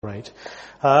Great.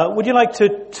 Would you like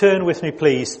to turn with me,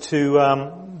 please, to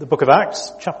the book of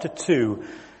Acts, chapter 2.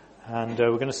 And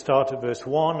we're going to start at verse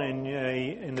 1.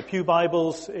 In the Pew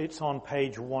Bibles, it's on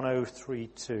page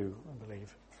 1032, I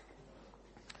believe.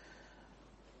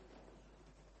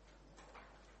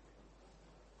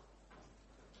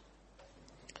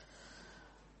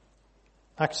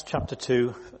 Acts chapter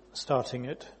 2, starting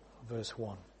at verse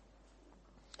 1.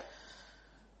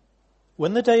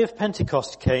 When the day of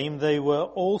Pentecost came, they were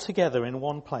all together in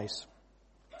one place.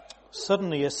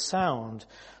 Suddenly a sound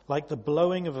like the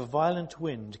blowing of a violent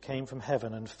wind came from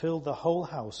heaven and filled the whole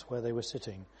house where they were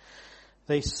sitting.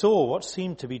 They saw what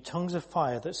seemed to be tongues of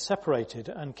fire that separated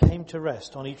and came to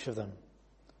rest on each of them.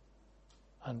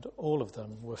 And all of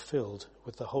them were filled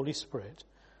with the Holy Spirit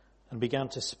and began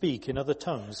to speak in other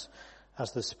tongues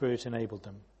as the Spirit enabled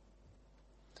them.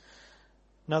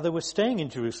 Now there were staying in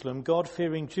Jerusalem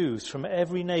God-fearing Jews from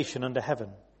every nation under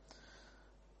heaven.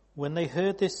 When they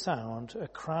heard this sound, a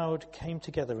crowd came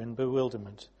together in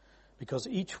bewilderment, because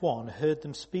each one heard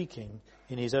them speaking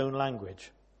in his own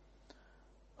language.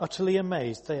 Utterly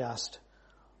amazed, they asked,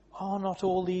 "Are not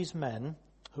all these men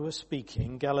who are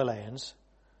speaking Galileans?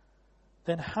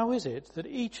 Then how is it that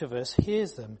each of us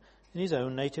hears them in his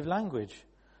own native language?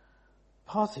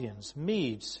 Parthians,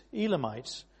 Medes,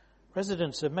 Elamites,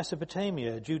 residents of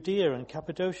Mesopotamia, Judea and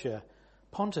Cappadocia,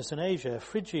 Pontus and Asia,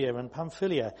 Phrygia and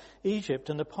Pamphylia, Egypt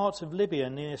and the parts of Libya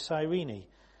near Cyrene,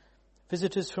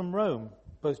 visitors from Rome,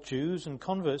 both Jews and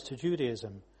converts to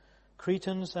Judaism,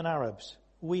 Cretans and Arabs.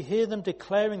 We hear them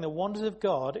declaring the wonders of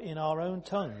God in our own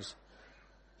tongues."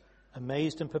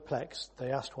 Amazed and perplexed,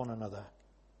 they asked one another,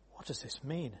 "What does this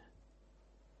mean?"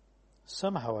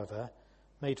 Some, however,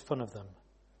 made fun of them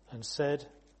and said,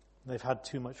 "They've had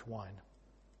too much wine."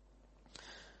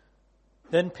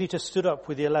 Then Peter stood up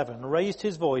with the 11, raised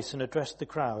his voice and addressed the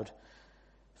crowd.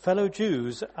 "Fellow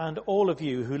Jews and all of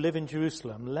you who live in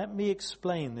Jerusalem, let me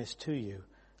explain this to you.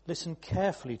 Listen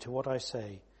carefully to what I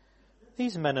say.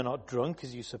 These men are not drunk,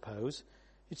 as you suppose.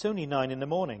 It's only 9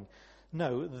 a.m.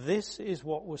 No, this is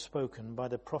what was spoken by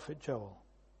the prophet Joel.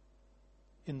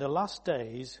 In the last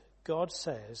days, God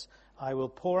says, I will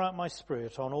pour out my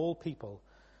Spirit on all people.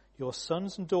 Your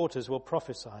sons and daughters will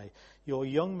prophesy. Your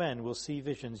young men will see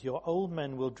visions. Your old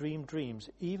men will dream dreams.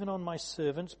 Even on my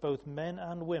servants, both men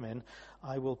and women,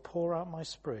 I will pour out my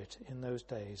Spirit in those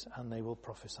days, and they will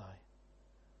prophesy.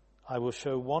 I will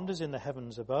show wonders in the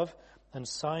heavens above and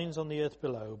signs on the earth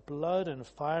below, blood and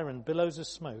fire and billows of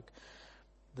smoke.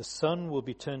 The sun will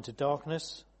be turned to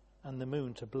darkness and the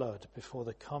moon to blood before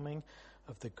the coming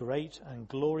of the great and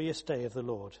glorious day of the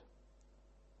Lord.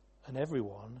 And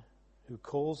everyone who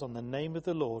calls on the name of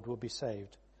the Lord will be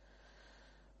saved.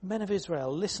 Men of Israel,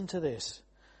 listen to this.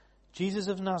 Jesus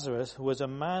of Nazareth was a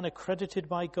man accredited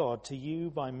by God to you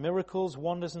by miracles,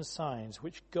 wonders and signs,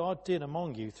 which God did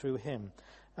among you through him,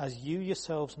 as you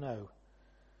yourselves know.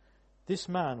 This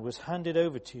man was handed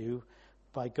over to you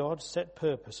by God's set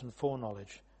purpose and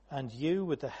foreknowledge, and you,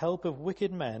 with the help of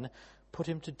wicked men, put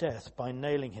him to death by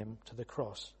nailing him to the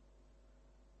cross.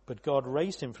 But God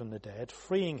raised him from the dead,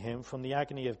 freeing him from the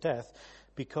agony of death,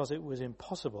 because it was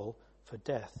impossible for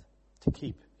death to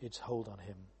keep its hold on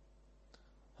him.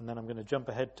 And then I'm going to jump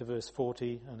ahead to verse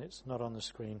 40, and it's not on the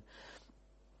screen.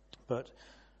 But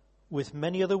with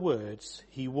many other words,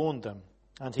 he warned them,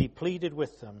 and he pleaded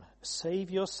with them, "Save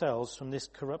yourselves from this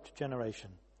corrupt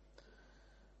generation."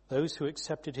 Those who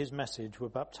accepted his message were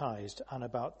baptized, and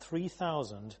about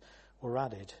 3,000 were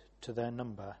added to their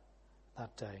number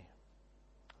that day.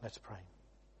 Let's pray.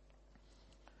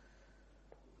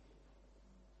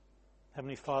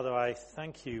 Heavenly Father, I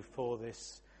thank you for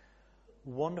this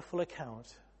wonderful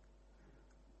account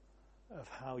of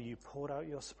how you poured out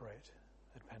your Spirit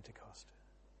at Pentecost.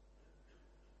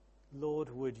 Lord,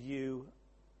 would you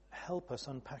help us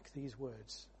unpack these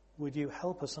words? Would you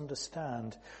help us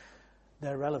understand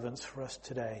their relevance for us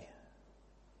today?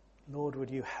 Lord,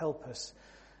 would you help us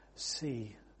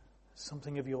see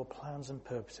something of your plans and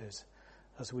purposes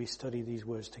as we study these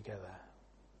words together.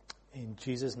 In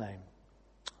Jesus' name,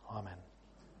 amen.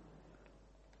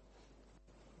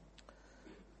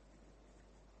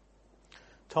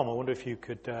 Tom, I wonder if you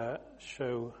could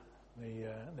show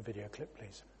the video clip,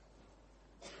 please.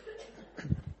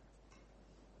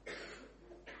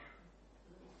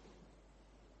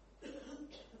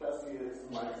 Das hier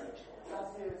ist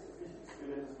das wichtigste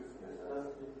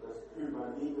Lebensgefühl, das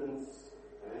Überlebens.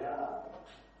 Ja.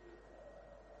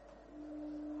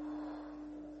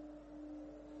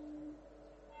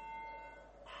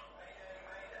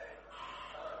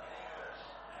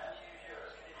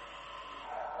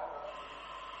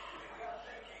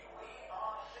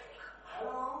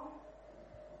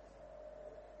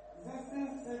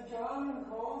 German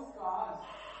Coast Guard.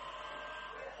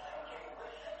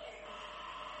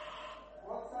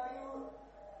 What are you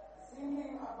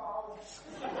thinking about?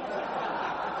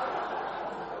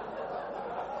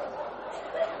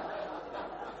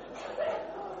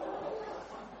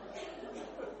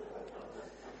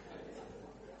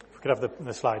 If we could have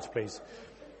the slides, please.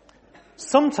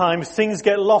 Sometimes things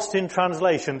get lost in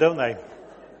translation, don't they?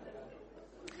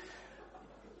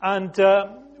 And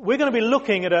we're going to be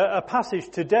looking at a passage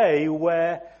today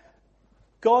where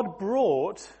God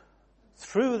brought,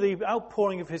 through the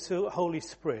outpouring of His Holy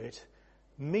Spirit,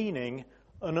 meaning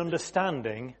and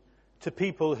understanding to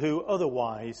people who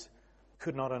otherwise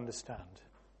could not understand.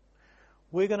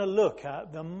 We're going to look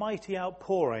at the mighty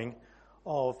outpouring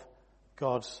of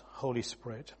God's Holy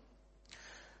Spirit.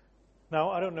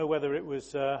 Now, I don't know whether it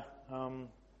was kind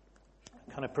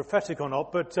of prophetic or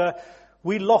not, but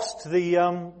we lost the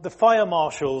fire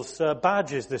marshal's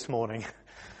badges this morning.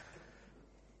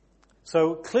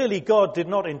 So clearly God did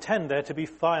not intend there to be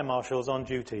fire marshals on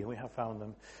duty. We have found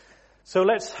them. So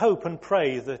let's hope and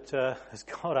pray that as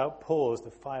God outpours the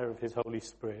fire of His Holy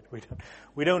Spirit,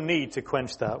 we don't need to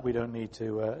quench that. We don't need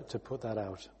to put that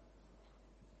out.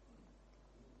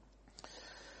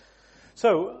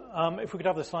 So, if we could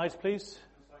have the slides, please.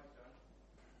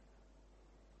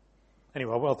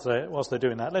 Anyway, whilst they're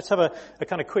doing that, let's have a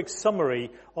kind of quick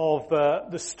summary of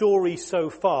the story so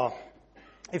far.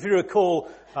 If you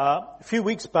recall, a few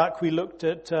weeks back we looked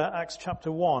at Acts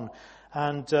chapter 1,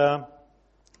 and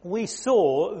we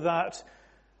saw that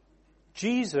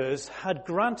Jesus had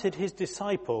granted His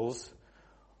disciples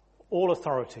all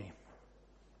authority.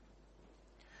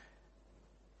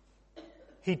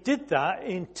 He did that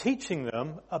in teaching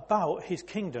them about His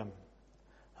kingdom.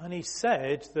 And He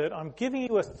said that I'm giving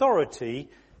you authority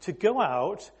to go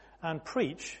out and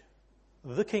preach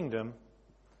the kingdom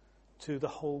to the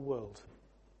whole world.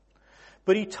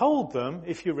 But He told them,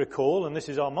 if you recall, and this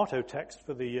is our motto text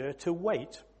for the year, to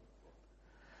wait.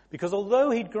 Because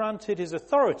although He'd granted His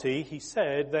authority, He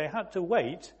said they had to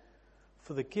wait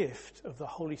for the gift of the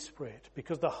Holy Spirit.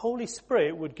 Because the Holy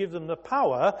Spirit would give them the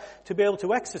power to be able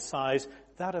to exercise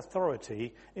that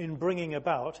authority in bringing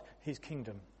about His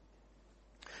kingdom.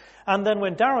 And then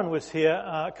when Darren was here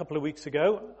a couple of weeks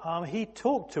ago, he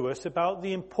talked to us about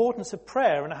the importance of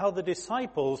prayer and how the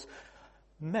disciples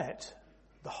met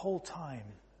the whole time,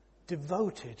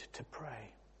 devoted to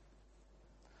pray.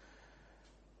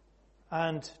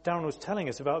 And Darren was telling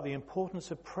us about the importance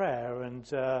of prayer, and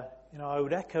I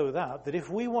would echo that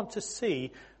if we want to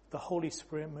see the Holy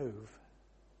Spirit move,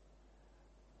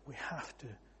 we have to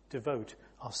devote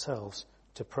ourselves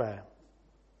to prayer.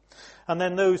 And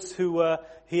then those who were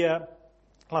here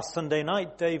last Sunday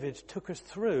night, David took us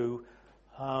through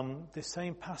this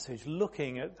same passage,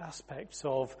 looking at aspects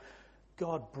of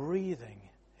God breathing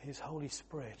His Holy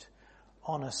Spirit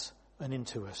on us and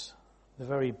into us. The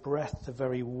very breath, the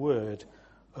very word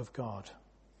of God.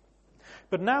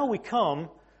 But now we come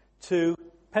to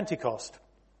Pentecost.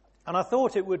 And I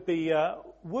thought it would be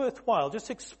worthwhile just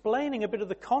explaining a bit of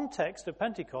the context of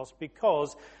Pentecost,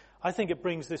 because I think it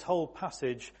brings this whole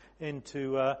passage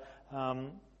into,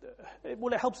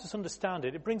 it helps us understand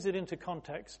it. It brings it into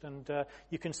context, and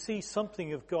you can see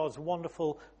something of God's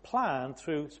wonderful plan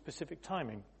through specific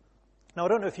timing. Now, I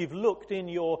don't know if you've looked in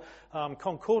your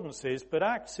concordances, but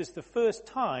Acts is the first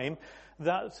time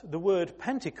that the word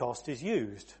Pentecost is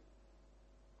used.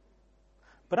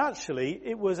 But actually,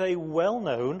 it was a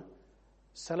well-known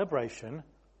celebration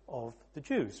of the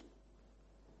Jews.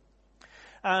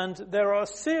 And there are a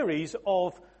series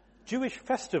of Jewish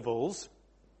festivals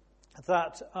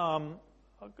that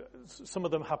some of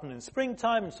them happen in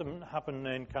springtime and some happen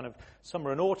in kind of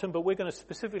summer and autumn, but we're going to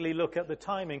specifically look at the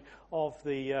timing of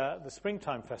the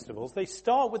springtime festivals. They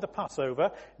start with the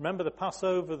Passover. Remember the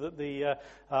Passover that the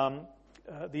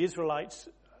Israelites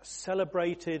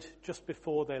celebrated just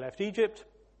before they left Egypt.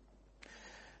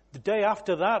 The day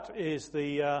after that is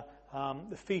the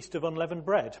Feast of Unleavened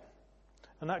Bread.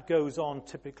 And that goes on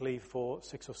typically for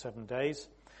 6 or 7 days.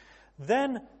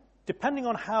 Then, depending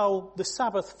on how the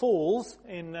Sabbath falls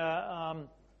in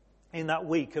that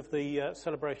week of the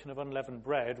celebration of unleavened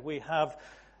bread, we have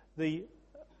the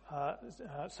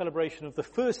celebration of the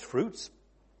first fruits,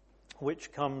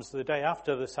 which comes the day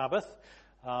after the Sabbath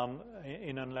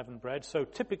in unleavened bread. So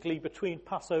typically between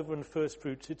Passover and first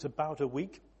fruits, it's about a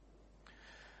week.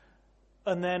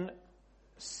 And then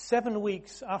 7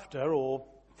 weeks after, or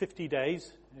 50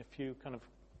 days, if you kind of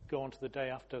go on to the day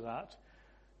after that,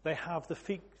 they have the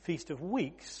Feast of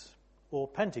Weeks, or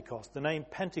Pentecost. The name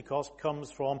Pentecost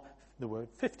comes from the word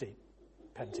 50,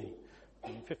 Penti,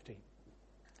 meaning 50.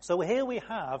 So here we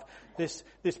have this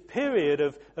period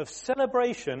of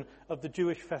celebration of the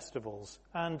Jewish festivals.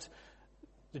 And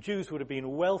the Jews would have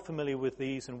been well familiar with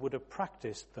these and would have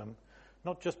practiced them,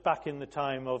 not just back in the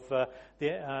time of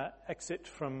the exit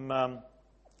from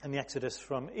and the Exodus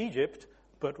from Egypt,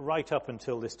 but right up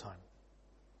until this time.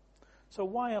 So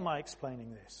why am I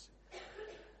explaining this?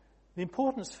 The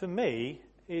importance for me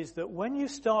is that when you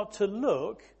start to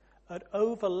look at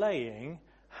overlaying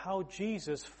how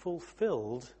Jesus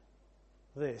fulfilled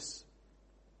this,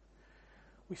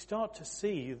 we start to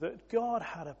see that God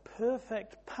had a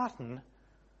perfect pattern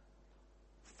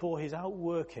for his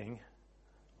outworking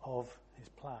of his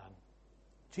plan.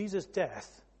 Jesus'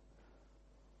 death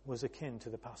was akin to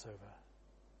the Passover.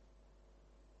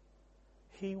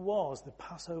 He was the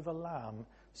Passover lamb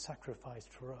sacrificed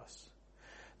for us.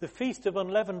 The Feast of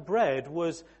Unleavened Bread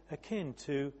was akin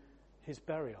to his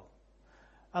burial.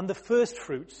 And the first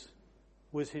fruits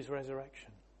was his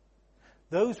resurrection.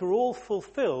 Those were all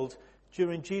fulfilled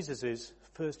during Jesus'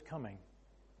 first coming.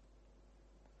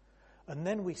 And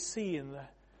then we see in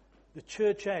the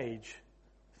church age,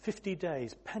 50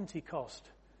 days, Pentecost,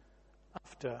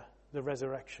 after the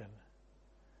resurrection,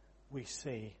 we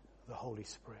see the Holy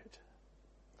Spirit.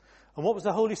 And what was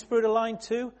the Holy Spirit aligned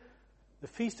to? The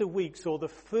Feast of Weeks, or the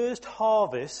first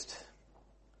harvest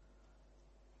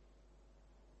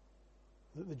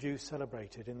that the Jews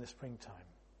celebrated in the springtime.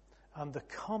 And the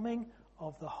coming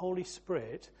of the Holy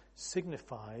Spirit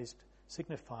signifies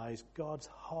God's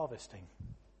harvesting.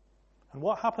 And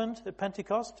what happened at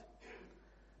Pentecost?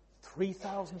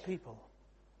 3,000 people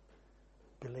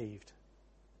believed.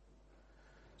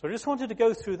 So I just wanted to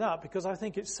go through that because I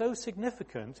think it's so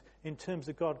significant in terms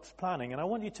of God's planning. And I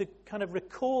want you to kind of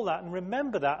recall that and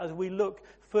remember that as we look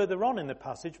further on in the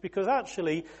passage, because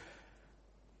actually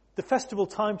the festival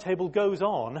timetable goes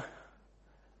on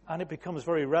and it becomes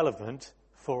very relevant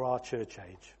for our church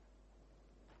age.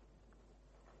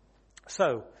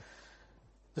 So,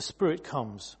 the Spirit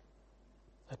comes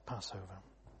at Passover.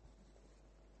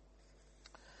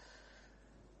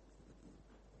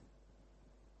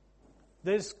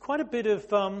 There's quite a bit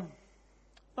of,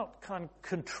 not kind of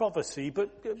controversy, but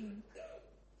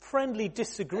friendly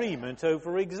disagreement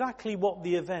over exactly what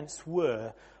the events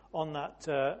were on that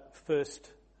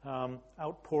first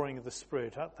outpouring of the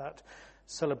Spirit, at that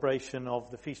celebration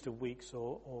of the Feast of Weeks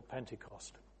or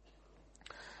Pentecost.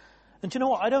 And you know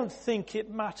what? I don't think it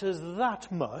matters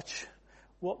that much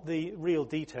what the real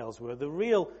details were. The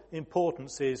real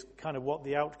importance is kind of what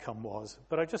the outcome was.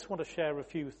 But I just want to share a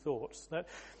few thoughts. That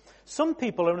some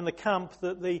people are in the camp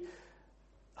that the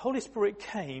Holy Spirit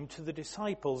came to the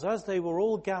disciples as they were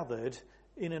all gathered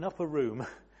in an upper room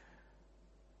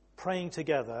praying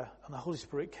together, and the Holy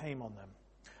Spirit came on them.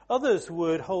 Others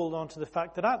would hold on to the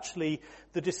fact that actually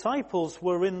the disciples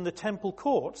were in the temple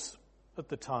courts at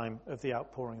the time of the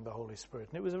outpouring of the Holy Spirit,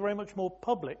 and it was a very much more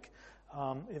public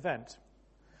event.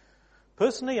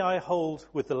 Personally, I hold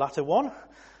with the latter one,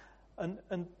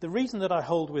 and the reason that I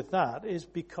hold with that is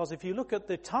because if you look at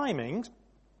the timings,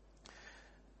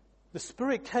 the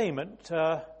Spirit came at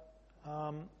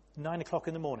 9 o'clock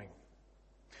in the morning.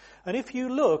 And if you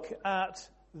look at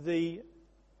the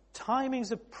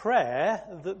timings of prayer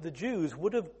that the Jews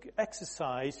would have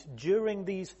exercised during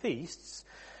these feasts,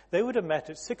 they would have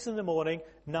met at 6 in the morning,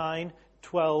 9,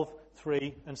 12,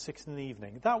 3, and 6 in the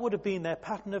evening. That would have been their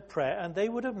pattern of prayer, and they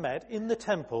would have met in the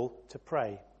temple to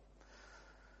pray.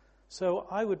 So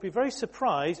I would be very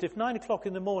surprised if 9 o'clock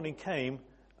in the morning came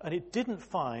and it didn't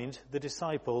find the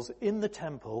disciples in the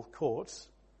temple courts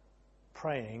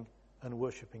praying and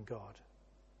worshipping God.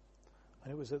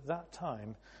 And it was at that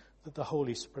time that the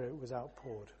Holy Spirit was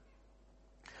outpoured.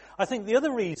 I think the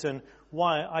other reason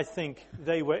why I think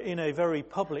they were in a very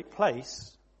public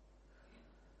place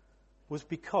was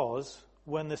because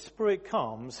when the Spirit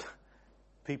comes,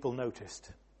 people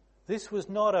noticed. This was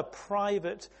not a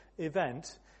private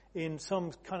event in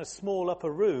some kind of small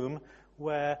upper room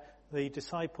where the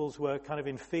disciples were kind of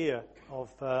in fear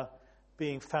of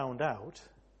being found out.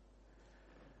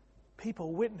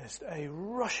 People witnessed a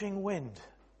rushing wind,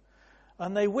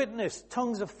 and they witnessed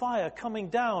tongues of fire coming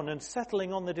down and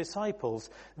settling on the disciples.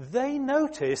 They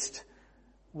noticed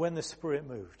when the Spirit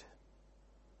moved.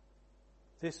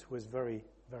 This was very,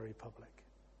 very public.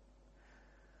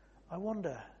 I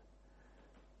wonder,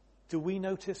 do we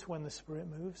notice when the Spirit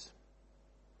moves?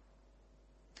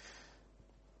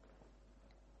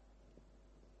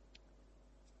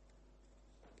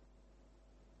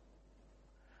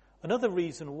 Another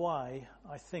reason why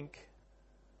I think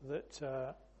that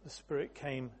the Spirit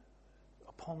came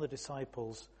upon the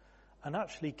disciples and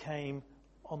actually came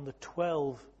on the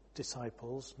 12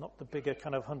 disciples, not the bigger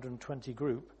kind of 120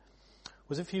 group,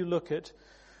 was if you look at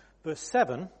verse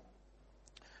 7,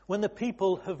 when the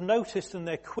people have noticed and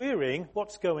they're querying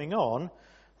what's going on,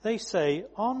 they say,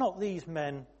 "Are not these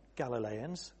men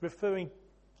Galileans?" referring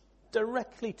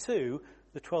directly to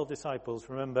the 12 disciples.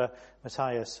 Remember,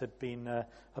 Matthias had been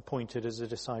appointed as a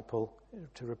disciple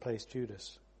to replace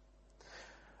Judas.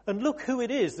 And look who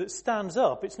it is that stands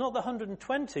up. It's not the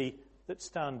 120 that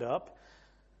stand up.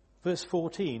 Verse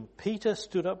 14, Peter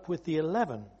stood up with the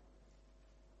 11.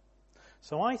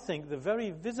 So I think the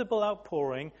very visible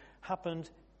outpouring happened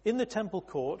in the temple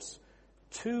courts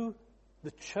to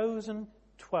the chosen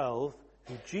 12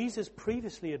 who Jesus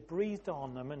previously had breathed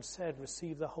on them and said,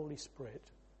 "Receive the Holy Spirit."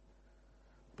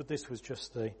 But this was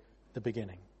just the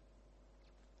beginning.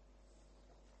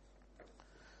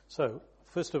 So,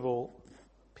 first of all,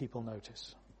 people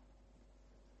notice.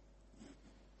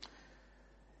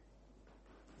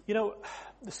 You know,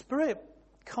 the Spirit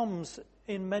comes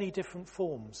in many different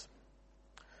forms.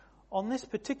 On this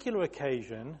particular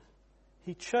occasion,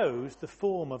 he chose the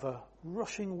form of a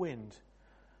rushing wind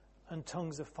and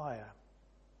tongues of fire.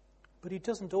 But he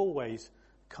doesn't always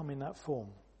come in that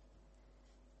form.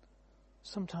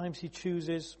 Sometimes he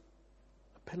chooses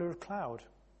a pillar of cloud.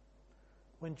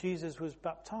 When Jesus was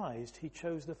baptized, he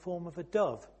chose the form of a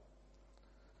dove.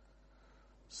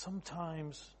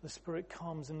 Sometimes the Spirit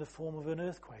comes in the form of an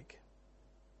earthquake.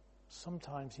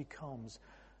 Sometimes he comes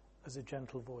as a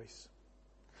gentle voice.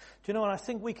 Do you know, and I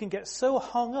think we can get so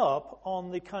hung up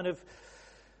on the kind of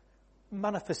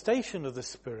manifestation of the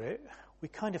Spirit, we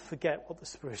kind of forget what the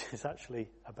Spirit is actually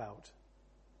about.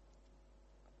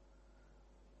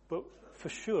 But for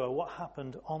sure, what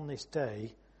happened on this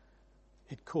day,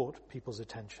 it caught people's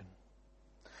attention.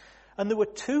 And there were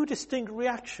two distinct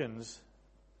reactions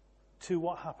to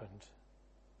what happened,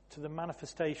 to the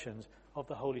manifestations of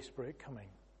the Holy Spirit coming.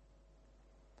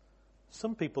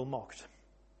 Some people mocked.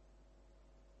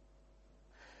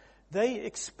 They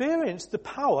experienced the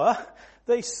power.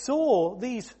 They saw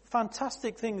these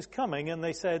fantastic things coming and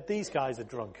they said, "These guys are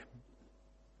drunk."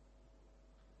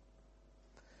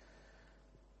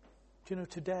 Do you know,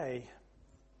 today,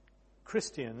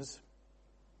 Christians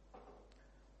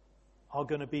are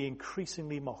going to be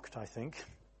increasingly mocked, I think,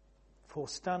 for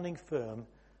standing firm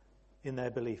in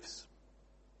their beliefs.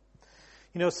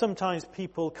 You know, sometimes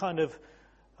people kind of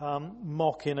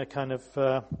mock in a kind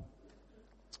of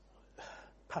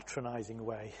patronizing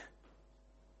way.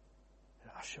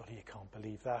 Surely you can't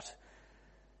believe that.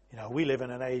 You know, we live in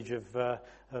an age of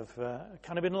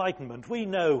kind of enlightenment. We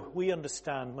know, we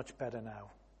understand much better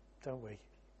now, don't we?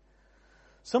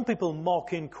 Some people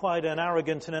mock in quite an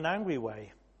arrogant and an angry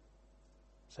way,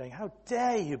 saying, "How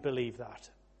dare you believe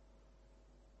that?"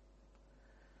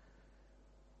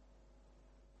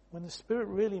 When the Spirit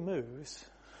really moves,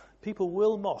 people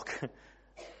will mock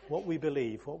what we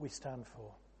believe, what we stand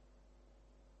for.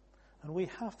 And we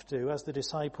have to, as the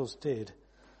disciples did,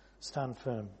 stand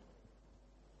firm.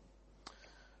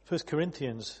 1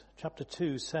 Corinthians chapter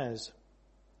 2 says,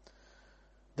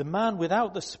 "The man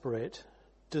without the Spirit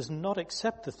does not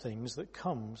accept the things that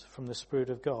comes from the Spirit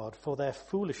of God, for they're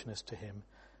foolishness to him,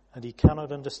 and he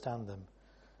cannot understand them,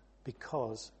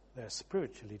 because they're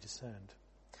spiritually discerned."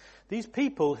 These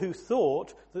people who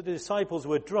thought that the disciples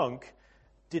were drunk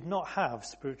did not have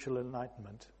spiritual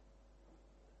enlightenment.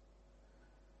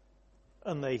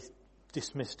 And they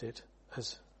dismissed it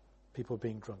as people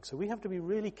being drunk. So we have to be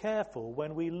really careful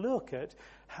when we look at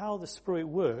how the Spirit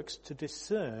works to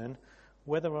discern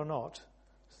whether or not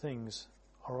things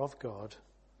are of God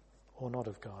or not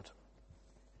of God.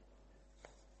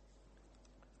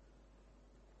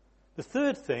 The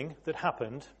third thing that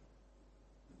happened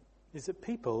is that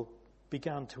people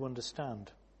began to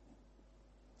understand.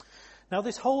 Now,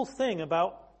 this whole thing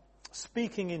about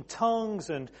speaking in tongues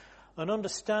and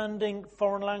understanding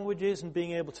foreign languages and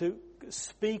being able to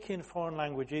speak in foreign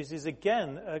languages is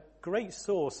again a great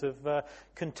source of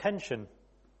contention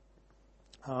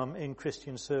in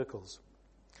Christian circles.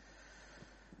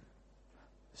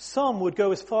 Some would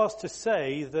go as far as to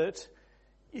say that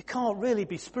you can't really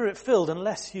be Spirit-filled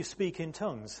unless you speak in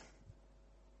tongues.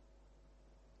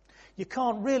 You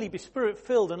can't really be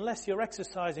Spirit-filled unless you're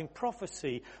exercising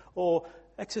prophecy or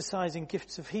exercising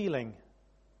gifts of healing.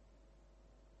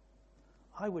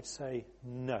 I would say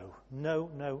no, no,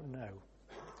 no, no.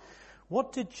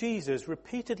 What did Jesus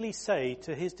repeatedly say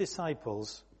to his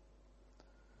disciples?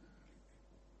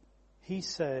 He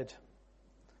said,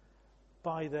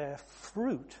 "By their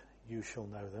fruit you shall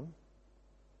know them,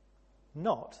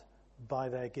 not by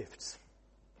their gifts."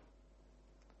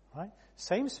 Right?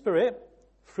 Same Spirit,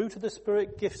 fruit of the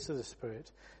Spirit, gifts of the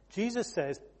Spirit. Jesus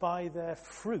says, by their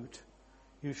fruit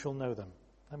you shall know them.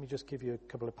 Let me just give you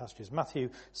a couple of passages. Matthew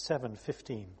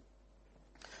 7:15.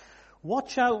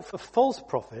 Watch out for false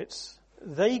prophets.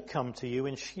 They come to you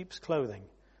in sheep's clothing,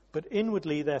 but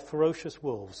inwardly they're ferocious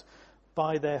wolves.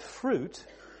 By their fruit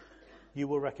you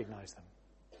will recognize them.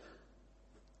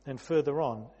 Then further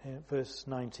on, in verse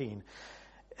 19,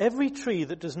 every tree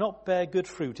that does not bear good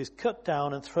fruit is cut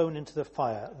down and thrown into the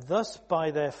fire. Thus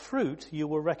by their fruit you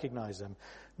will recognize them.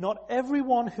 Not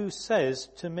everyone who says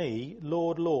to me,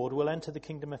 Lord, Lord, will enter the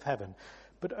kingdom of heaven,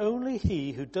 but only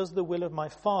he who does the will of my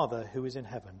Father who is in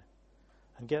heaven.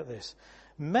 And get this,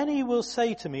 many will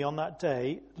say to me on that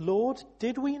day, Lord,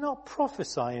 did we not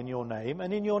prophesy in your name,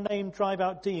 and in your name drive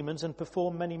out demons and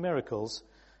perform many miracles?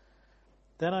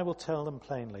 Then I will tell them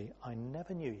plainly, I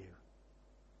never knew you.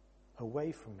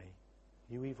 Away from me,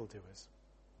 you evildoers.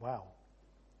 Wow.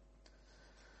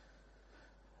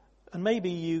 And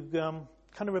maybe you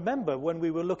kind of remember when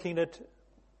we were looking at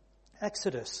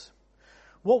Exodus.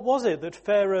 What was it that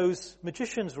Pharaoh's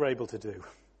magicians were able to do?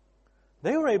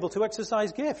 They were able to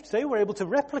exercise gifts. They were able to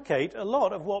replicate a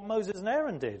lot of what Moses and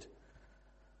Aaron did.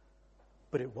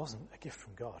 But it wasn't a gift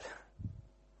from God.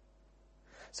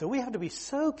 So we have to be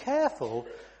so careful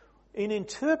in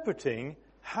interpreting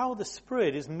how the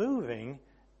Spirit is moving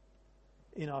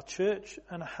in our church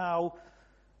and how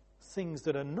things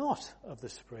that are not of the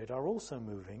Spirit are also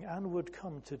moving and would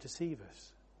come to deceive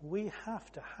us. We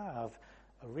have to have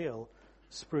a real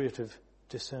spirit of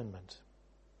discernment.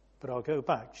 But I'll go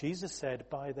back. Jesus said,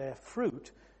 by their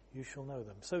fruit you shall know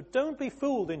them. So don't be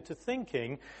fooled into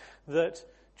thinking that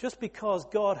just because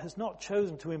God has not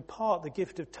chosen to impart the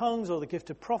gift of tongues or the gift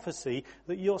of prophecy,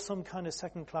 that you're some kind of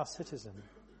second-class citizen,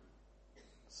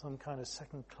 some kind of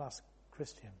second-class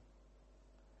Christian.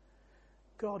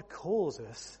 God calls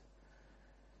us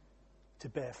to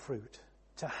bear fruit,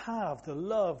 to have the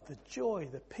love, the joy,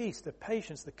 the peace, the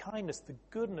patience, the kindness, the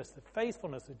goodness, the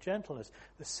faithfulness, the gentleness,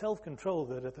 the self-control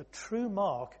that are the true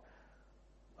mark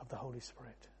of the Holy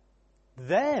Spirit.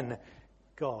 Then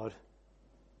God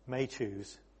may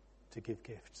choose to give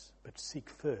gifts, but seek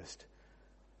first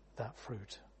that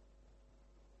fruit.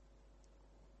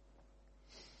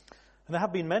 And there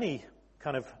have been many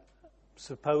kind of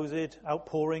supposed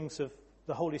outpourings of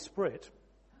the Holy Spirit.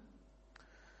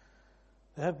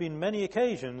 There have been many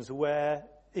occasions where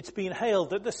it's been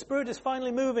hailed that the Spirit is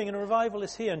finally moving and a revival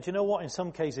is here. And do you know what? In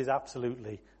some cases,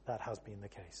 absolutely, that has been the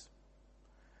case.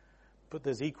 But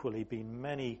there's equally been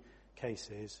many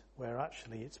cases where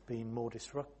actually it's been more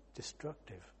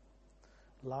destructive.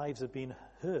 Lives have been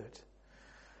hurt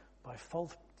by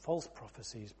false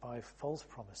prophecies, by false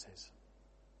promises.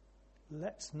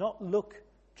 Let's not look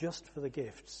just for the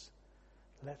gifts.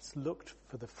 Let's look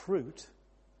for the fruit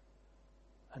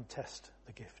and test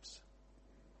the gifts.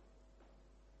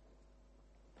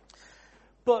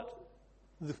 But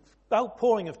the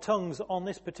outpouring of tongues on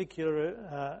this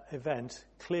particular event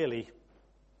clearly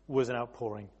was an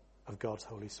outpouring of God's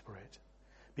Holy Spirit,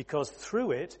 because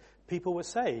through it people were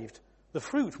saved. The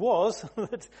fruit was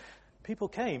that people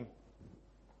came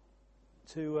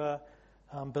to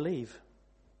believe.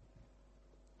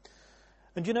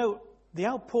 And you know, the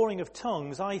outpouring of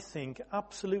tongues, I think,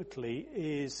 absolutely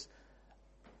is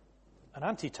an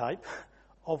antitype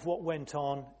of what went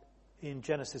on in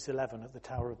Genesis 11 at the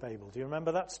Tower of Babel. Do you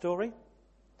remember that story?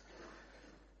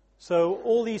 So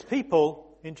all these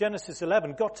people in Genesis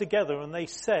 11 got together and they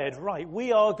said, right,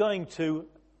 we are going to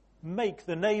make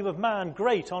the name of man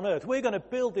great on earth. We're going to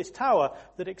build this tower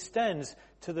that extends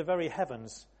to the very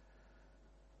heavens.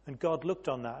 And God looked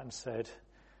on that and said,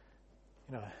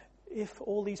 you know, if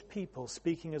all these people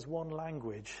speaking as one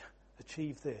language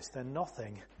achieve this, then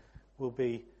nothing will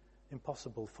be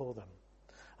impossible for them.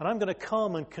 And I'm going to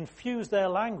come and confuse their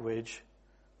language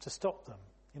to stop them.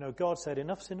 You know, God said,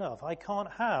 enough's enough. I can't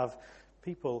have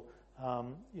people,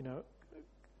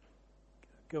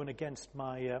 going against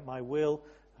my will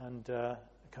and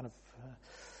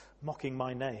mocking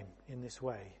my name in this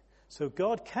way. So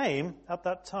God came at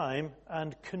that time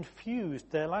and confused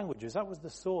their languages. That was the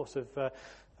source of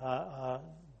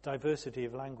diversity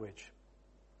of language.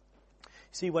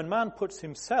 See, when man puts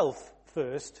himself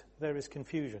first, there is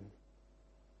confusion.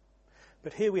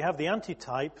 But here we have the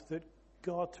antitype that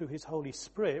God, through his Holy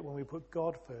Spirit, when we put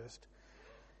God first,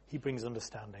 he brings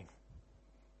understanding.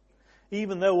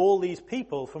 Even though all these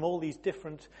people from all these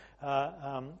different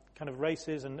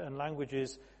races and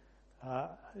languages,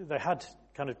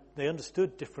 they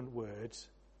understood different words,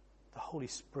 the Holy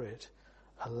Spirit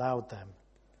allowed them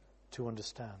to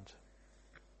understand.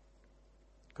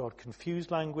 God confused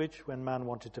language when man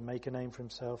wanted to make a name for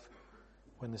himself.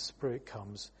 When the Spirit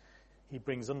comes, he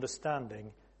brings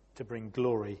understanding to bring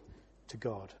glory to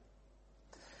God.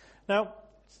 Now,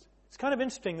 it's kind of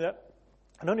interesting that,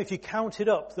 I don't know if you counted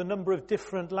up the number of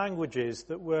different languages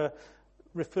that were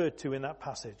referred to in that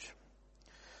passage.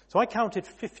 So I counted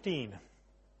 15.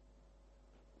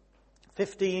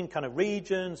 15 kind of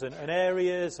regions and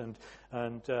areas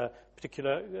and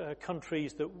particular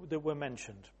countries that were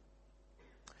mentioned.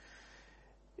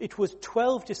 It was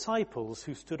 12 disciples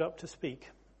who stood up to speak.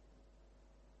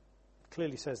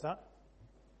 Clearly says that.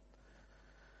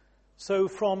 So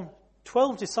from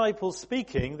 12 disciples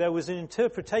speaking, there was an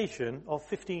interpretation of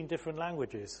 15 different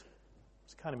languages.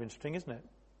 It's kind of interesting, isn't it?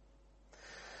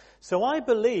 So I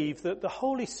believe that the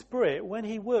Holy Spirit, when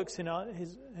he works in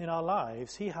our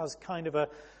lives, he has kind of a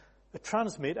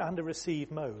transmit and a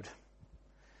receive mode.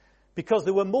 Because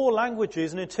there were more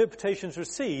languages and interpretations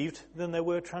received than there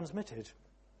were transmitted.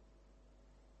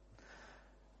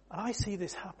 And I see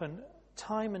this happen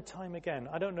time and time again.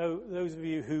 I don't know those of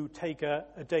you who take a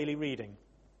daily reading,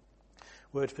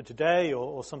 Word for Today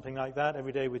or something like that,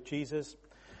 Every Day with Jesus.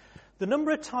 The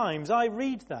number of times I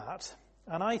read that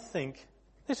and I think,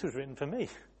 this was written for me.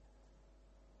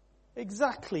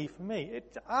 Exactly for me.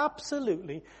 It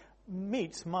absolutely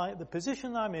meets the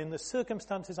position I'm in, the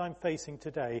circumstances I'm facing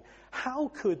today. How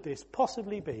could this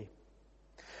possibly be?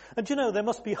 And you know, there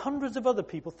must be hundreds of other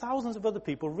people, thousands of other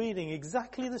people reading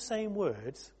exactly the same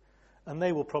words, and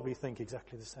they will probably think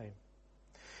exactly the same.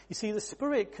 You see, the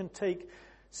Spirit can take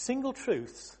single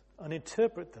truths and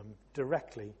interpret them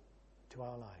directly to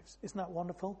our lives. Isn't that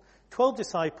wonderful? 12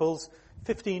 disciples,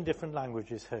 15 different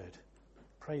languages heard.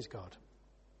 Praise God.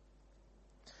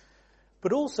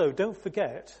 But also, don't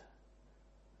forget,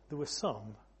 there were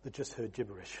some that just heard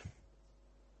gibberish.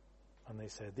 And they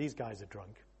said, these guys are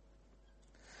drunk.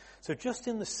 So just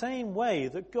in the same way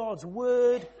that God's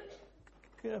word,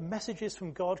 messages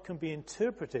from God can be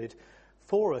interpreted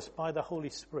for us by the Holy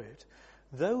Spirit,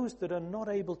 those that are not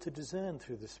able to discern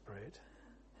through the Spirit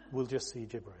will just see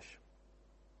gibberish.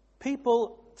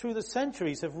 People through the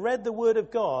centuries have read the Word of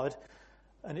God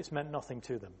and it's meant nothing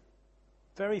to them.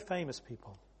 Very famous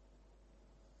people.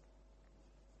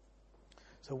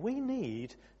 So we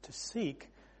need to seek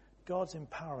God's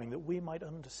empowering that we might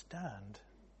understand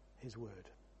His Word.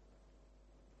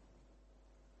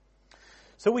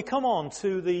 So we come on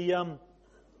to the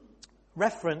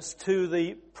reference to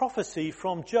the prophecy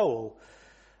from Joel,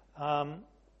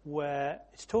 where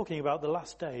it's talking about the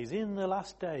last days. In the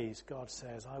last days, God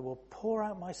says, I will pour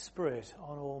out my Spirit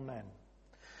on all men.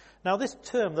 Now this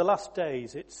term, the last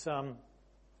days, it's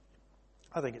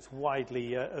I think it's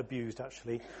widely abused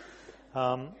actually.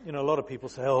 A lot of people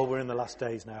say, we're in the last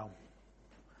days now.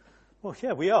 Well,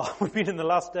 yeah, we are. We've been in the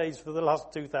last days for the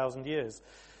last 2,000 years.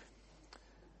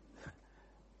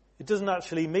 It doesn't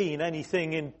actually mean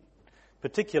anything in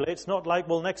particular. It's not like,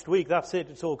 well, next week, that's it,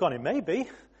 it's all gone. It may be.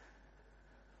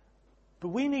 But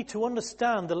we need to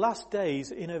understand the last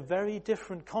days in a very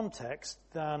different context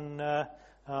than,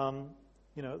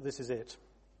 this is it.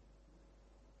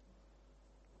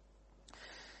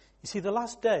 You see, the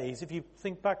last days, if you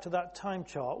think back to that time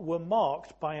chart, were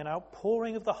marked by an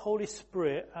outpouring of the Holy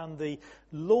Spirit and the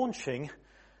launching,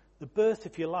 the birth,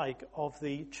 if you like, of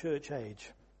the church age.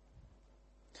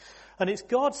 And it's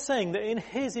God saying that in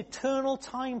His eternal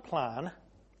time plan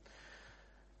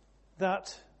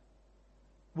that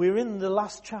we're in the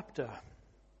last chapter.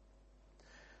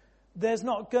 There's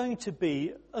not going to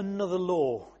be another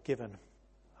law given,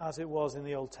 as it was in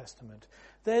the Old Testament.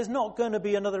 There's not going to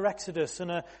be another Exodus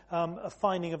and a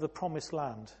finding of the promised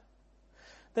land.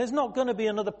 There's not going to be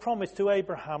another promise to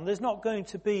Abraham. There's not going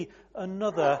to be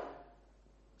another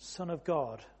Son of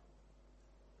God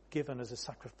given as a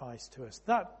sacrifice to us.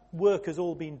 That work has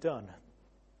all been done.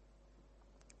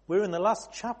 We're in the last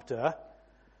chapter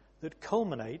that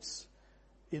culminates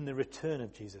in the return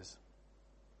of Jesus.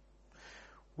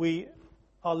 We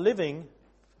are living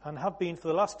and have been for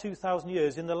the last 2,000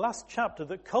 years in the last chapter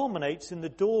that culminates in the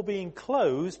door being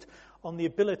closed on the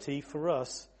ability for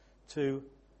us to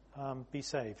be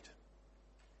saved.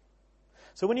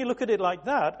 So when you look at it like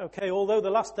that, okay, although the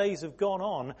last days have gone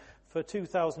on for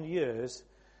 2,000 years,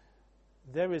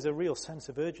 there is a real sense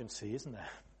of urgency, isn't there?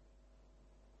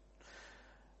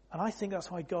 And I think that's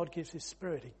why God gives His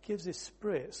Spirit. He gives His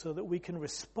Spirit so that we can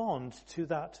respond to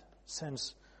that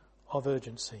sense of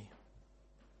urgency.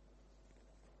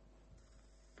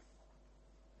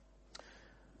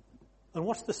 And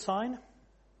what's the sign?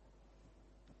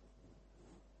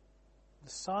 The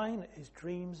sign is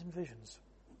dreams and visions.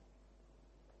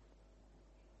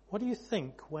 What do you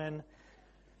think when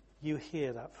you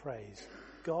hear that phrase?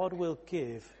 God will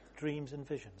give dreams and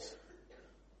visions.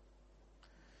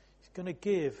 He's going to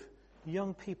give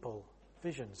young people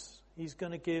visions. He's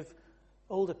going to give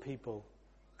older people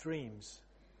dreams.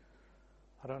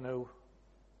 I don't know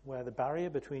where the barrier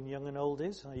between young and old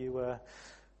is. Are you a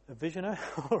visioner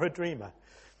or a dreamer?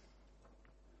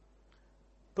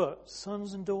 But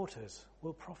sons and daughters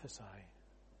will prophesy.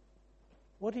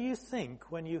 What do you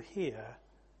think when you hear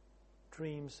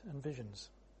dreams and visions?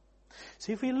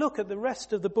 See, if we look at the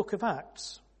rest of the book of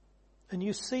Acts, and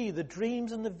you see the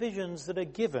dreams and the visions that are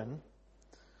given,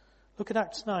 look at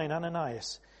Acts 9,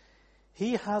 Ananias.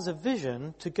 He has a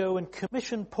vision to go and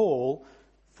commission Paul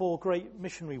for great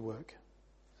missionary work.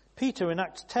 Peter in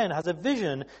Acts 10 has a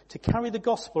vision to carry the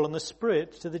gospel and the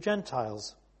Spirit to the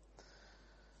Gentiles.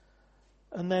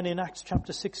 And then in Acts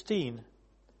chapter 16,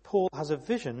 Paul has a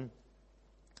vision.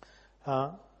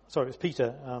 It was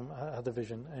Peter had the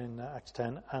vision in Acts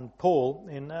 10, and Paul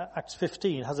in Acts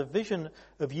 15 has a vision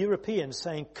of Europeans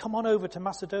saying, "Come on over to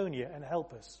Macedonia and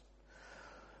help us."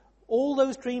 All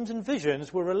those dreams and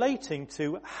visions were relating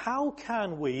to how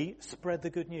can we spread the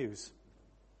good news.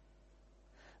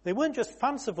 They weren't just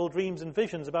fanciful dreams and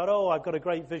visions about, I've got a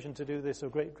great vision to do this or a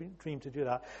great dream to do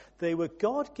that. They were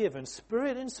God-given,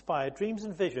 Spirit-inspired dreams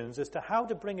and visions as to how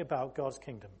to bring about God's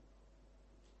kingdom.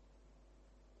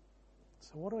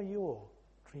 So what are your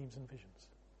dreams and visions?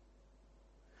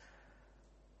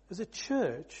 As a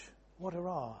church, what are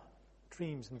our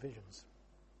dreams and visions?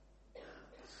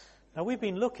 Now, we've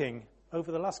been looking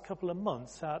over the last couple of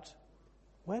months at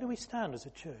where do we stand as a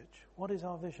church? What is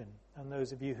our vision? And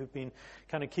those of you who've been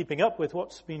kind of keeping up with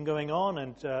what's been going on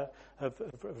and have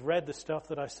read the stuff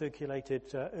that I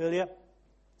circulated earlier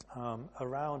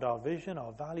around our vision,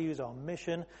 our values, our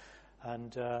mission,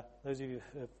 and those of you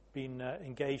who have been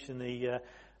engaged in the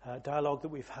dialogue that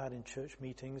we've had in church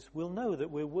meetings will know that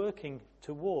we're working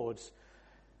towards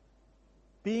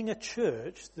being a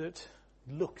church that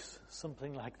looks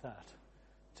something like that,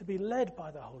 to be led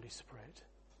by the Holy Spirit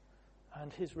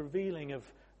and his revealing of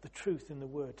the truth in the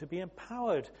Word, to be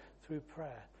empowered through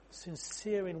prayer,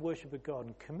 sincere in worship of God,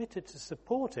 and committed to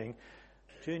supporting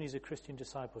journeys of Christian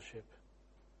discipleship,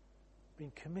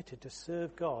 being committed to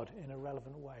serve God in a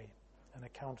relevant way and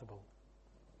accountable.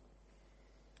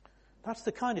 That's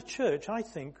the kind of church I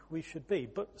think we should be.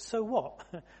 But so what?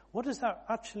 What does that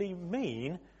actually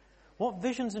mean? What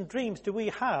visions and dreams do we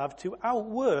have to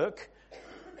outwork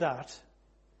that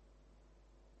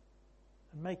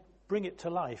and bring it to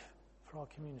life for our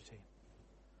community?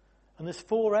 And there's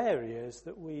 4 areas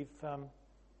that we've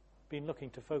been looking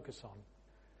to focus on.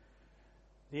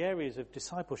 The areas of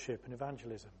discipleship and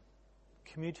evangelism,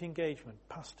 community engagement,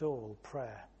 pastoral,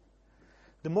 prayer.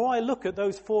 The more I look at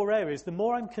those 4 areas, the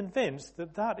more I'm convinced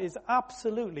that that is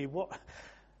absolutely what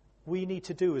we need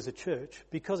to do as a church,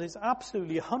 because it's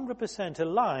absolutely 100%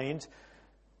 aligned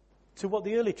to what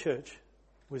the early church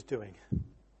was doing.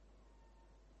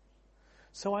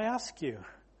 So I ask you,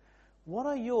 what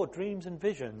are your dreams and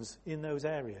visions in those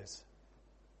areas?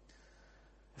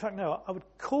 In fact, no, I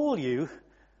would call you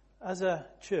as a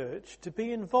church to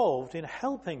be involved in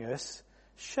helping us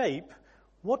shape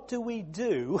what do we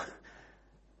do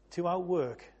to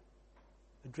outwork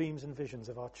the dreams and visions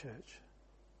of our church.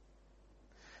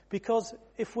 Because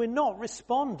if we're not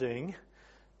responding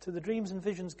to the dreams and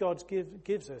visions God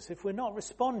gives us, if we're not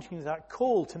responding to that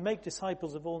call to make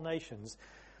disciples of all nations,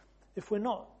 if we're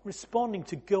not responding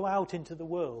to go out into the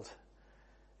world,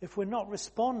 if we're not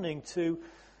responding to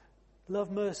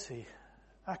love mercy,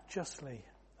 act justly,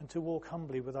 and to walk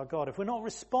humbly with our God, if we're not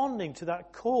responding to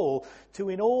that call to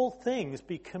in all things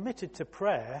be committed to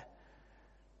prayer,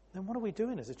 then what are we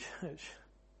doing as a church?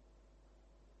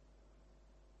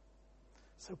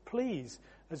 So please,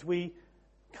 as we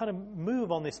kind of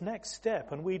move on this next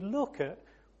step and we look at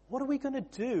what are we going to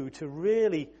do to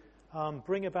really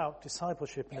bring about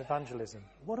discipleship and evangelism?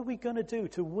 What are we going to do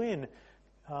to win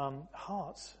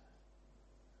hearts,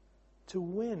 to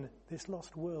win this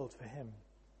lost world for him?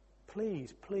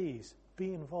 Please, please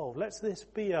be involved. Let this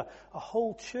be a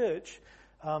whole church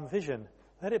vision.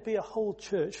 Let it be a whole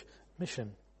church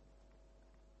mission.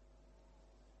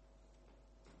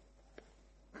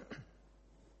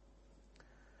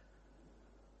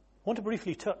 I want to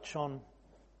briefly touch on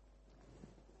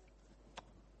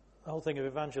the whole thing of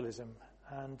evangelism.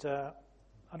 And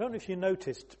I don't know if you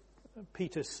noticed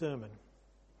Peter's sermon.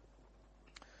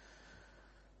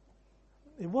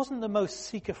 It wasn't the most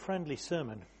seeker-friendly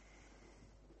sermon.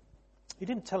 He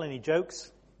didn't tell any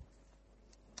jokes.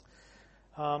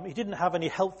 He didn't have any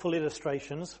helpful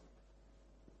illustrations.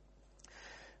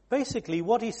 Basically,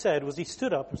 what he said was he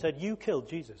stood up and said, "You killed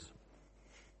Jesus."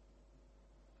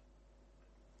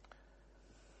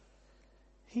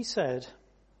 He said,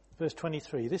 Verse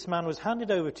 23, this man was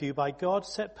handed over to you by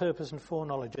God's set purpose and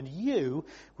foreknowledge, and you,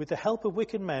 with the help of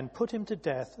wicked men, put him to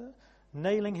death,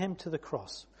 nailing him to the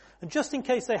cross. And just in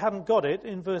case they hadn't got it,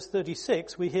 in verse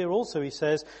 36, we hear also he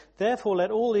says, therefore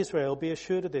let all Israel be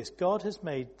assured of this, God has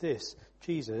made this,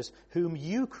 Jesus, whom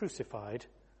you crucified,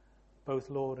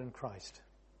 both Lord and Christ.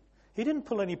 He didn't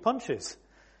pull any punches.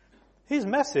 His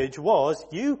message was,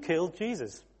 you killed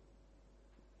Jesus.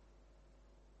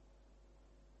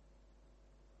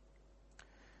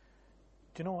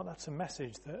 Do you know what? That's a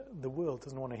message that the world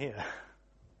doesn't want to hear.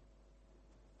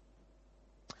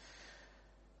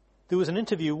 There was an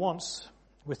interview once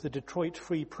with the Detroit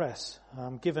Free Press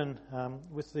given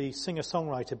with the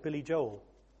singer-songwriter Billy Joel.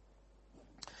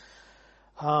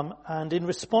 And in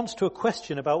response to a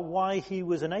question about why he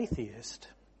was an atheist,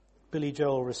 Billy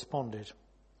Joel responded,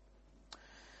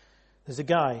 there's a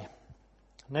guy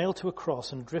nailed to a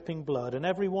cross and dripping blood, and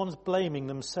everyone's blaming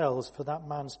themselves for that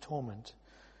man's torment.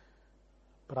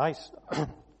 But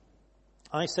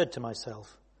I said to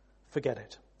myself, forget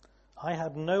it. I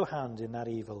had no hand in that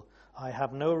evil. I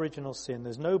have no original sin.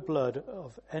 There's no blood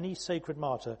of any sacred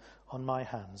martyr on my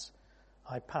hands.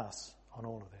 I pass on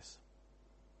all of this.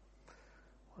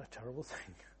 What a terrible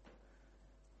thing.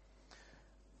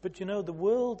 But you know, the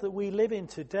world that we live in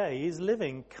today is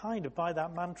living kind of by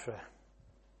that mantra.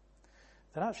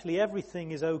 That actually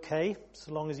everything is okay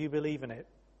so long as you believe in it.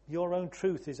 Your own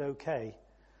truth is okay.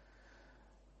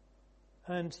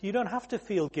 And you don't have to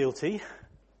feel guilty,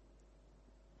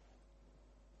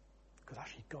 because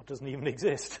actually God doesn't even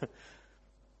exist.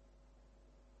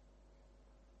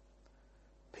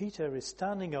 Peter is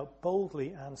standing up boldly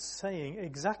and saying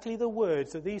exactly the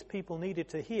words that these people needed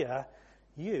to hear.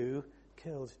 You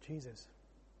killed Jesus.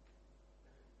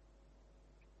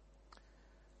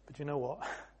 But you know what?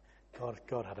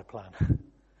 God had a plan.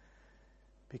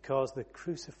 Because the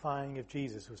crucifying of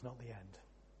Jesus was not the end.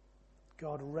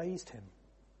 God raised him.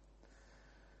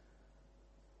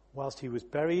 Whilst he was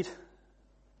buried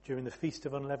during the Feast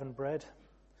of Unleavened Bread,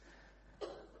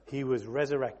 he was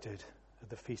resurrected at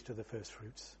the Feast of the First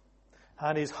Fruits.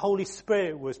 And his Holy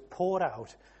Spirit was poured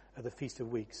out at the Feast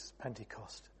of Weeks,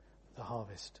 Pentecost, the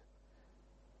harvest.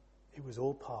 It was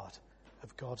all part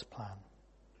of God's plan.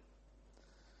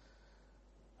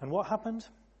 And what happened?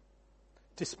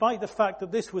 Despite the fact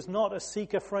that this was not a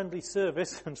seeker-friendly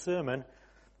service and sermon,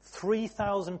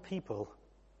 3,000 people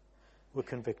were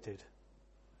convicted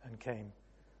and came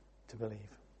to believe.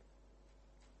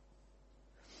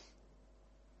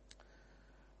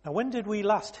 Now, when did we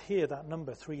last hear that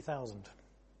number, 3,000?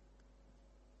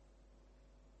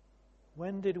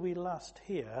 When did we last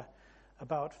hear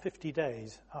about 50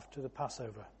 days after the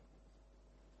Passover?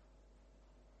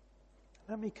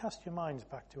 Let me cast your minds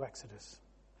back to Exodus.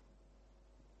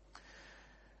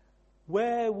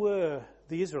 Where were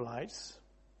the Israelites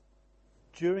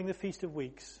during the Feast of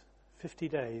Weeks, 50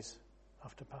 days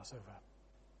after Passover?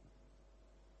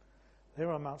 They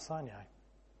were on Mount Sinai.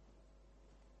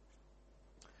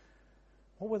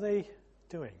 What were they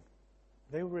doing?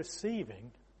 They were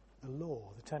receiving the law,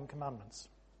 the Ten Commandments.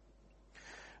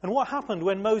 And what happened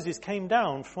when Moses came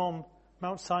down from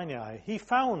Mount Sinai? He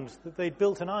found that they'd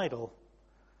built an idol.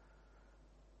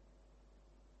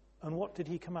 And what did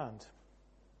he command?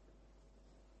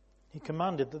 He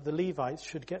commanded that the Levites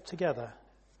should get together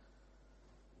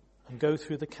and go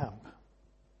through the camp,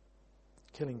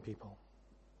 killing people.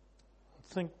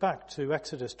 Think back to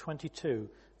Exodus 22,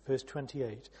 verse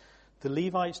 28. The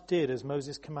Levites did as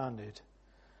Moses commanded,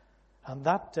 and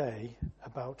that day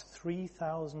about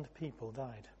 3,000 people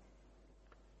died.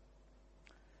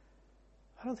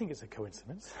 I don't think it's a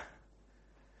coincidence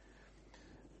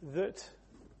that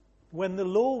when the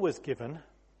law was given,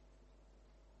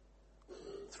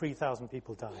 3,000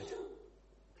 people died.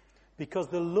 Because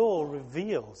the law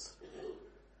reveals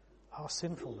our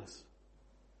sinfulness.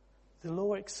 The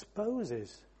law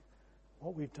exposes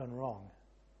what we've done wrong,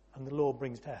 and the law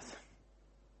brings death.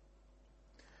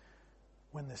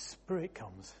 When the Spirit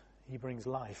comes, he brings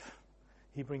life,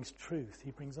 he brings truth,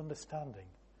 he brings understanding,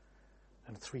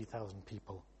 and 3,000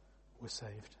 people were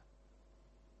saved.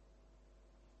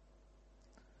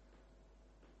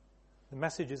 The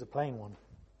message is a plain one.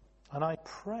 And I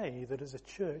pray that as a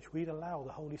church we'd allow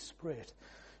the Holy Spirit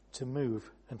to move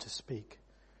and to speak,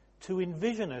 to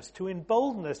envision us, to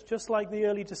embolden us, just like the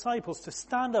early disciples, to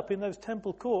stand up in those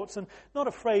temple courts and not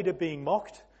afraid of being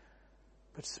mocked,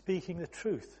 but speaking the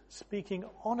truth, speaking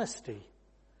honesty,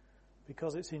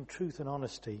 because it's in truth and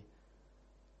honesty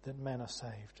that men are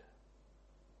saved.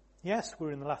 Yes,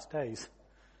 we're in the last days.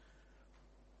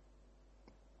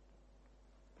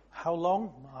 How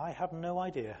long? I have no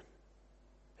idea.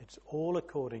 It's all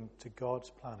according to God's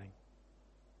planning.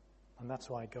 And that's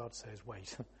why God says,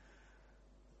 wait.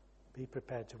 Be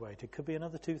prepared to wait. It could be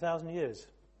another 2,000 years.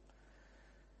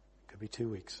 It could be 2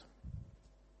 weeks.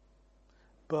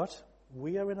 But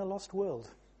we are in a lost world.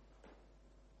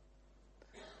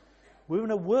 We're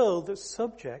in a world that's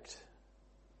subject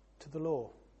to the law.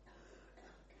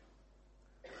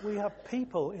 We have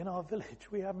people in our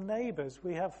village, we have neighbours,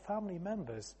 we have family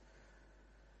members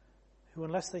who,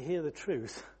 unless they hear the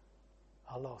truth,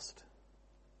 are lost.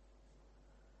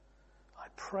 I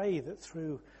pray that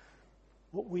through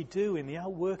what we do in the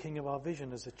outworking of our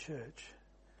vision as a church,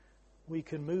 we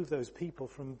can move those people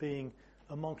from being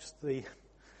amongst the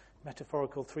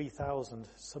metaphorical 3,000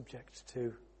 subject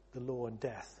to the law and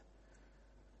death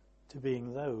to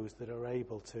being those that are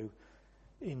able to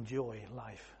enjoy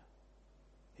life,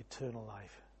 eternal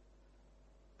life,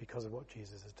 because of what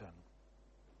Jesus has done.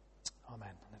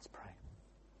 Amen. Let's pray.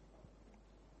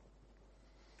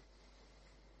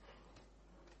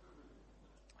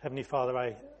 Heavenly Father,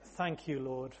 I thank you,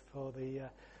 Lord, for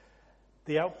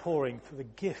the outpouring, for the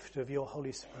gift of your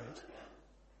Holy Spirit.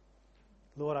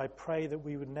 Lord, I pray that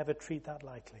we would never treat that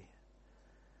lightly.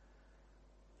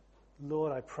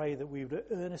 Lord, I pray that we would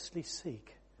earnestly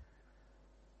seek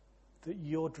that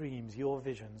your dreams, your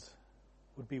visions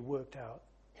would be worked out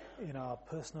in our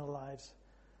personal lives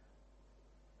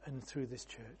and through this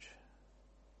church.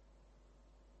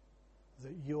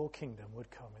 That your kingdom would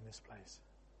come in this place.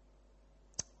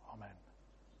 Amen.